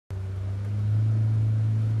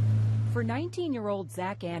For 19-year-old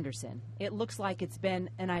Zach Anderson, it looks like it's been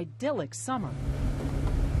an idyllic summer.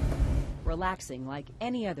 Relaxing like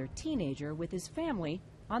any other teenager with his family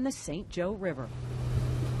on the St. Joe River.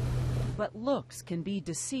 But looks can be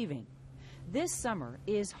deceiving. This summer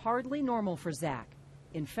is hardly normal for Zach.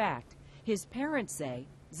 In fact, his parents say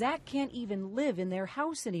Zach can't even live in their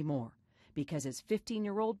house anymore because his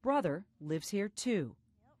 15-year-old brother lives here too.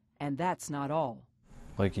 And that's not all.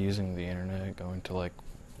 Like using the internet, going to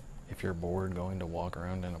if you're bored, going to walk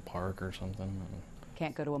around in a park or something.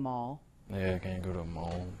 Can't go to a mall. Yeah, can't go to a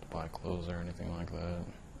mall to buy clothes or anything like that.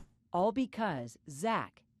 All because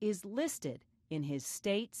Zach is listed in his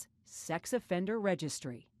state's sex offender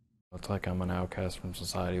registry. It's like I'm an outcast from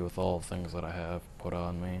society with all the things that I have put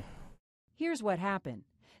on me. Here's what happened.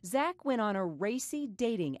 Zach went on a racy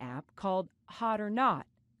dating app called Hot or Not,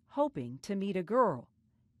 hoping to meet a girl.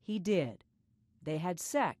 He did. They had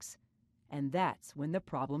sex, and that's when the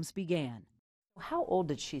problems began. How old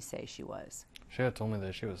did she say she was? She had told me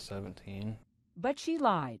that she was 17. But she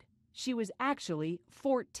lied. She was actually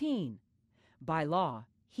 14. By law,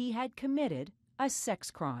 he had committed a sex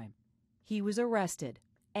crime. He was arrested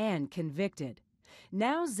and convicted.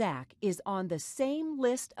 Now Zach is on the same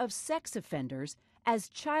list of sex offenders as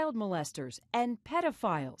child molesters and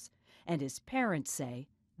pedophiles, and his parents say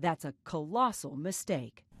that's a colossal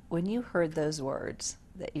mistake. When you heard those words,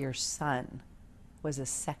 that your son was a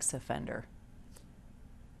sex offender,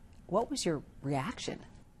 what was your reaction?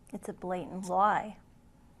 It's a blatant lie.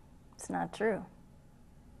 It's not true.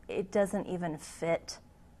 It doesn't even fit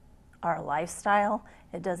our lifestyle.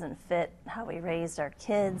 It doesn't fit how we raised our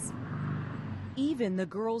kids. Even the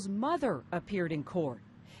girl's mother appeared in court,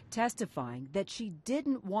 testifying that she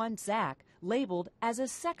didn't want Zach labeled as a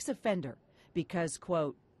sex offender because,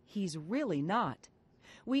 quote, he's really not.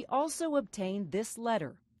 We also obtained this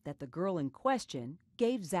letter that the girl in question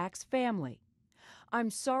gave Zach's family. I'm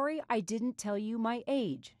sorry I didn't tell you my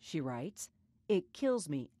age, she writes. It kills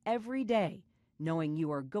me every day knowing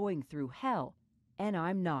you are going through hell, and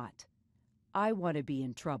I'm not. I want to be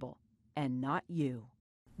in trouble, and not you.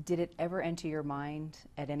 Did it ever enter your mind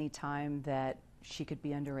at any time that she could be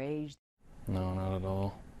underage? No, not at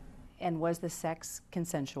all. And was the sex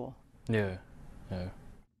consensual? Yeah.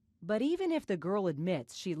 But even if the girl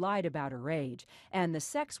admits she lied about her age and the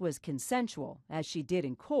sex was consensual, as she did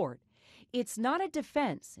in court, it's not a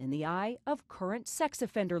defense in the eye of current sex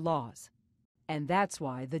offender laws. And that's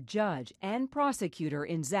why the judge and prosecutor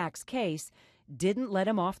in Zach's case didn't let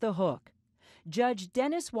him off the hook. Judge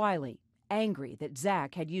Dennis Wiley, angry that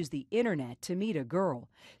Zach had used the internet to meet a girl,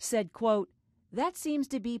 said, quote, that seems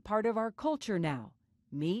to be part of our culture now.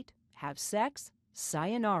 Meet, have sex,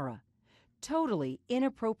 sayonara. Totally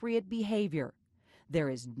inappropriate behavior. There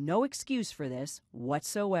is no excuse for this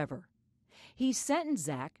whatsoever. He sentenced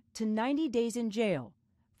Zach to 90 days in jail,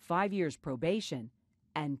 5 years probation,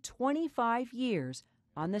 and 25 years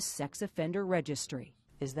on the sex offender registry.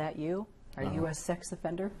 Is that you? Are you a sex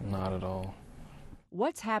offender? Not at all.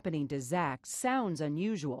 What's happening to Zach sounds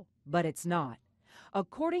unusual, but it's not.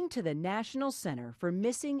 According to the National Center for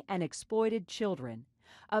Missing and Exploited Children,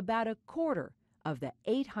 about a quarter of the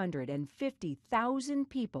 850,000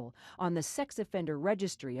 people on the sex offender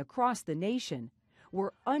registry across the nation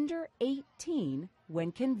were under 18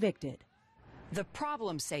 when convicted. The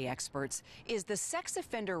problem, say experts, is the sex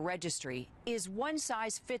offender registry is one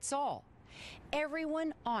size fits all.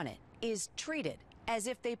 Everyone on it is treated as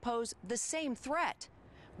if they pose the same threat,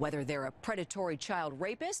 whether they're a predatory child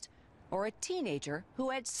rapist or a teenager who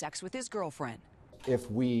had sex with his girlfriend. If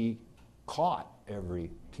we caught every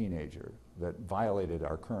teenager that violated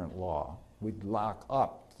our current law, we'd lock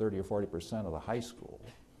up 30 or 40% of the high school.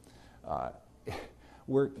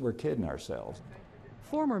 We're kidding ourselves.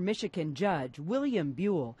 Former Michigan Judge William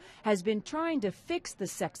Buhl has been trying to fix the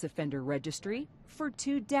sex offender registry for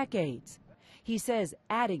 2 decades. He says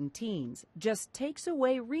adding teens just takes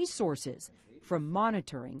away resources from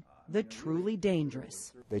monitoring the truly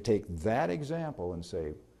dangerous. They take that example and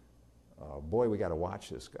say, boy, we got to watch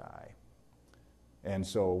this guy. And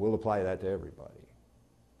so we'll apply that to everybody.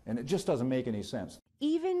 And it just doesn't make any sense.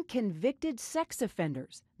 Even convicted sex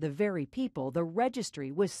offenders, the very people the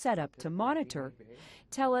registry was set up to monitor,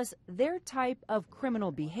 tell us their type of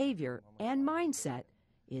criminal behavior and mindset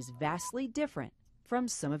is vastly different from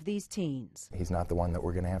some of these teens. He's not the one that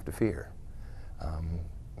we're going to have to fear.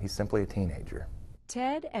 He's simply a teenager.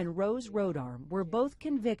 Ted and Rose Rodarm were both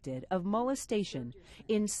convicted of molestation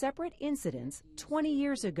in separate incidents 20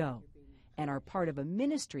 years ago and are part of a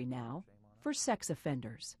ministry now for sex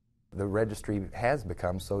offenders. The registry has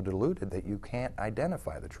become so diluted that you can't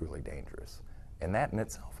identify the truly dangerous, and that in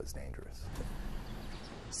itself is dangerous.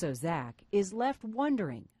 So Zach is left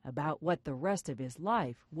wondering about what the rest of his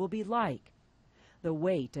life will be like. The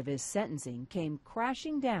weight of his sentencing came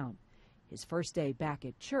crashing down his first day back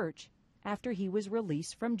at church after he was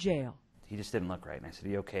released from jail. He just didn't look right, and I said, "Are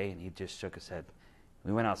you okay?" And he just shook his head.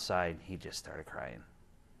 We went outside, and he just started crying.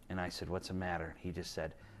 And I said, "What's the matter?" He just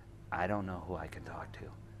said, "I don't know who I can talk to.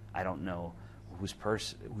 I don't know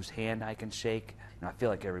whose hand I can shake. You know, I feel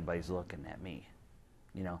like everybody's looking at me."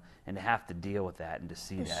 You know, and to have to deal with that and to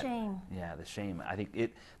see The that. shame. Yeah, the shame. I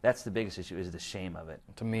think that's the biggest issue, is the shame of it.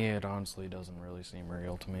 To me, it honestly doesn't really seem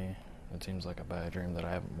real to me. It seems like a bad dream that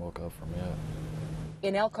I haven't woke up from yet.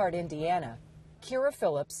 In Elkhart, Indiana, Kira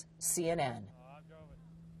Phillips, CNN.